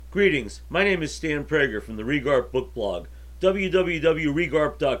Greetings, my name is Stan Prager from the Regarp Book Blog,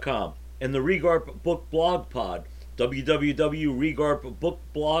 www.regarp.com, and the Regarp Book Blog Pod,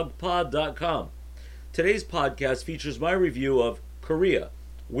 www.regarpbookblogpod.com. Today's podcast features my review of Korea,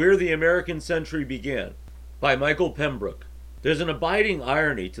 Where the American Century Began, by Michael Pembroke. There's an abiding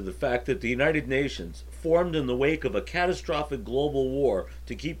irony to the fact that the United Nations, formed in the wake of a catastrophic global war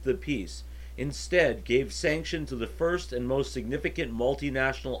to keep the peace, instead gave sanction to the first and most significant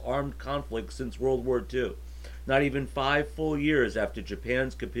multinational armed conflict since World War II, not even 5 full years after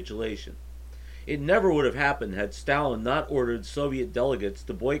Japan's capitulation. It never would have happened had Stalin not ordered Soviet delegates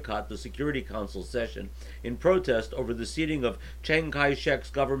to boycott the Security Council session in protest over the seating of Chiang Kai-shek's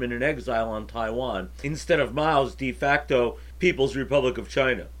government in exile on Taiwan instead of Mao's de facto People's Republic of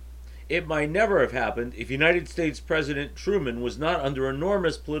China. It might never have happened if United States President Truman was not under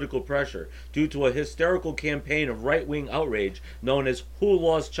enormous political pressure due to a hysterical campaign of right-wing outrage known as Who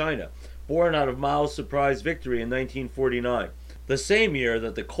Lost China, born out of Mao's surprise victory in 1949, the same year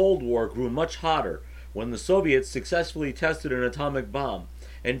that the Cold War grew much hotter when the Soviets successfully tested an atomic bomb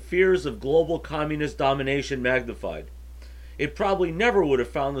and fears of global communist domination magnified. It probably never would have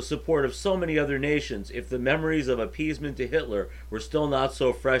found the support of so many other nations if the memories of appeasement to Hitler were still not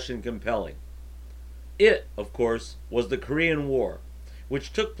so fresh and compelling. It, of course, was the Korean War,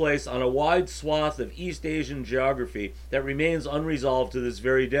 which took place on a wide swath of East Asian geography that remains unresolved to this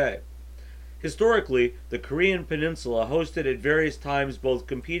very day. Historically, the Korean peninsula hosted at various times both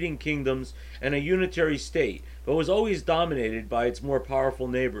competing kingdoms and a unitary state, but was always dominated by its more powerful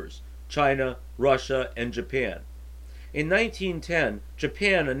neighbors, China, Russia, and Japan. In 1910,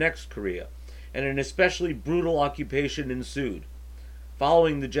 Japan annexed Korea, and an especially brutal occupation ensued.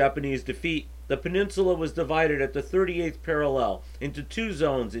 Following the Japanese defeat, the peninsula was divided at the 38th parallel into 2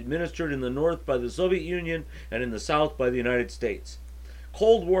 zones administered in the north by the Soviet Union and in the south by the United States.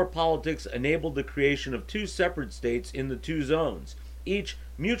 Cold War politics enabled the creation of 2 separate states in the 2 zones, each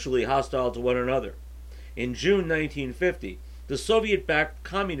mutually hostile to one another. In June 1950, the Soviet-backed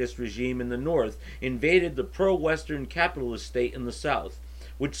communist regime in the north invaded the pro-Western capitalist state in the south,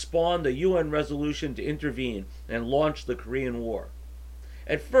 which spawned a UN resolution to intervene and launch the Korean War.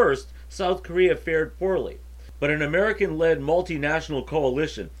 At first, South Korea fared poorly, but an American-led multinational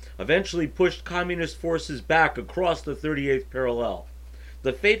coalition eventually pushed communist forces back across the 38th parallel.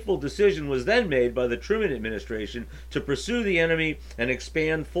 The fateful decision was then made by the Truman administration to pursue the enemy and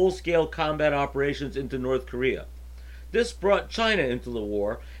expand full-scale combat operations into North Korea. This brought China into the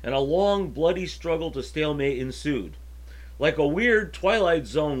war, and a long, bloody struggle to stalemate ensued. Like a weird Twilight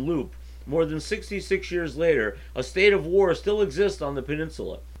Zone loop, more than 66 years later, a state of war still exists on the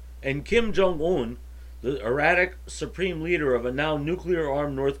peninsula, and Kim Jong-un, the erratic supreme leader of a now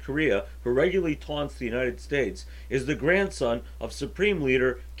nuclear-armed North Korea who regularly taunts the United States, is the grandson of Supreme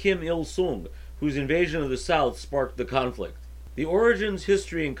Leader Kim Il-sung, whose invasion of the South sparked the conflict. The origins,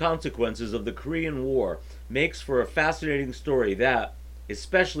 history, and consequences of the Korean War makes for a fascinating story that,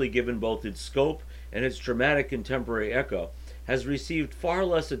 especially given both its scope and its dramatic contemporary echo, has received far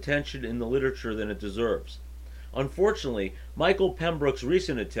less attention in the literature than it deserves. Unfortunately, Michael Pembroke's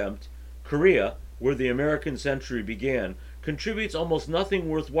recent attempt, Korea, Where the American Century Began, contributes almost nothing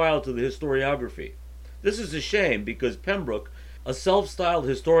worthwhile to the historiography. This is a shame because Pembroke, a self-styled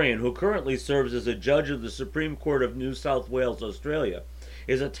historian who currently serves as a judge of the Supreme Court of New South Wales, Australia,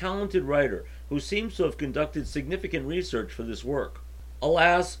 is a talented writer who seems to have conducted significant research for this work.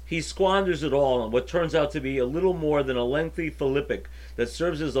 Alas, he squanders it all on what turns out to be a little more than a lengthy philippic that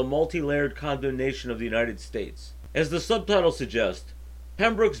serves as a multi-layered condemnation of the United States. As the subtitle suggests,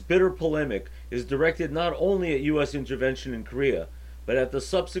 Pembroke's bitter polemic is directed not only at U.S. intervention in Korea, but at the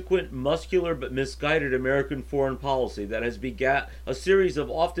subsequent muscular but misguided American foreign policy that has begat a series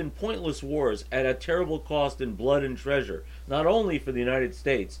of often pointless wars at a terrible cost in blood and treasure, not only for the United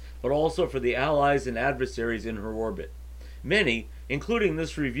States, but also for the allies and adversaries in her orbit. Many, including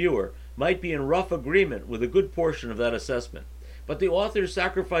this reviewer, might be in rough agreement with a good portion of that assessment, but the author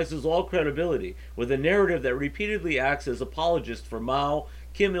sacrifices all credibility with a narrative that repeatedly acts as apologist for Mao,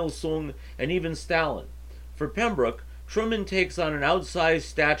 Kim Il-sung, and even Stalin. For Pembroke, Truman takes on an outsized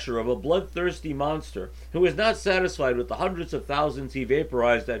stature of a bloodthirsty monster who is not satisfied with the hundreds of thousands he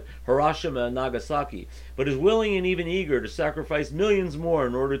vaporized at Hiroshima and Nagasaki, but is willing and even eager to sacrifice millions more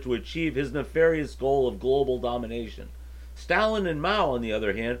in order to achieve his nefarious goal of global domination. Stalin and Mao, on the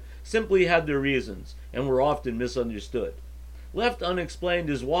other hand, simply had their reasons, and were often misunderstood. Left unexplained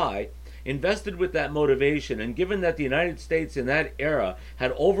is why, invested with that motivation, and given that the United States in that era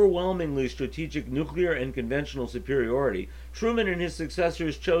had overwhelmingly strategic nuclear and conventional superiority, Truman and his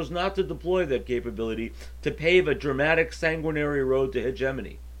successors chose not to deploy that capability to pave a dramatic, sanguinary road to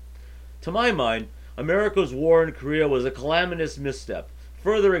hegemony. To my mind, America's war in Korea was a calamitous misstep,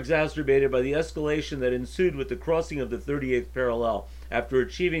 further exacerbated by the escalation that ensued with the crossing of the 38th parallel after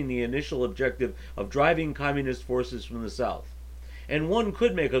achieving the initial objective of driving communist forces from the South. And one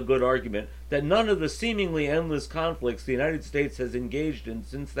could make a good argument that none of the seemingly endless conflicts the United States has engaged in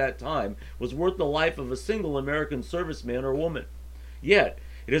since that time was worth the life of a single American serviceman or woman. Yet,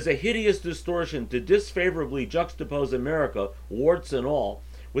 it is a hideous distortion to disfavorably juxtapose America, warts and all,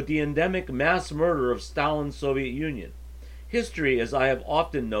 with the endemic mass murder of Stalin's Soviet Union. History, as I have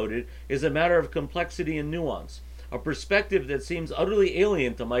often noted, is a matter of complexity and nuance, a perspective that seems utterly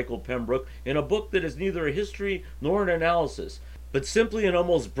alien to Michael Pembroke in a book that is neither a history nor an analysis, but simply an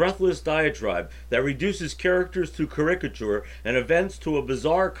almost breathless diatribe that reduces characters to caricature and events to a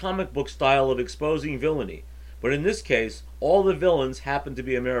bizarre comic book style of exposing villainy. But in this case, all the villains happen to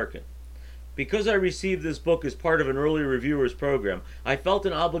be American. Because I received this book as part of an early reviewer's program, I felt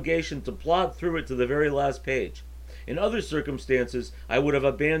an obligation to plod through it to the very last page. In other circumstances, I would have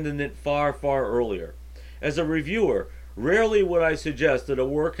abandoned it far, far earlier. As a reviewer, rarely would I suggest that a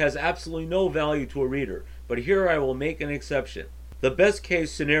work has absolutely no value to a reader, but here I will make an exception. The best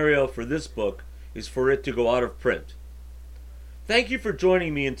case scenario for this book is for it to go out of print. Thank you for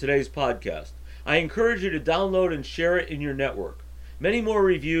joining me in today's podcast. I encourage you to download and share it in your network. Many more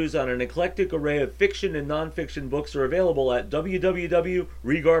reviews on an eclectic array of fiction and nonfiction books are available at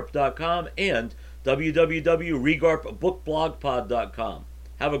www.regarp.com and www.regarpbookblogpod.com.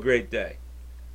 Have a great day.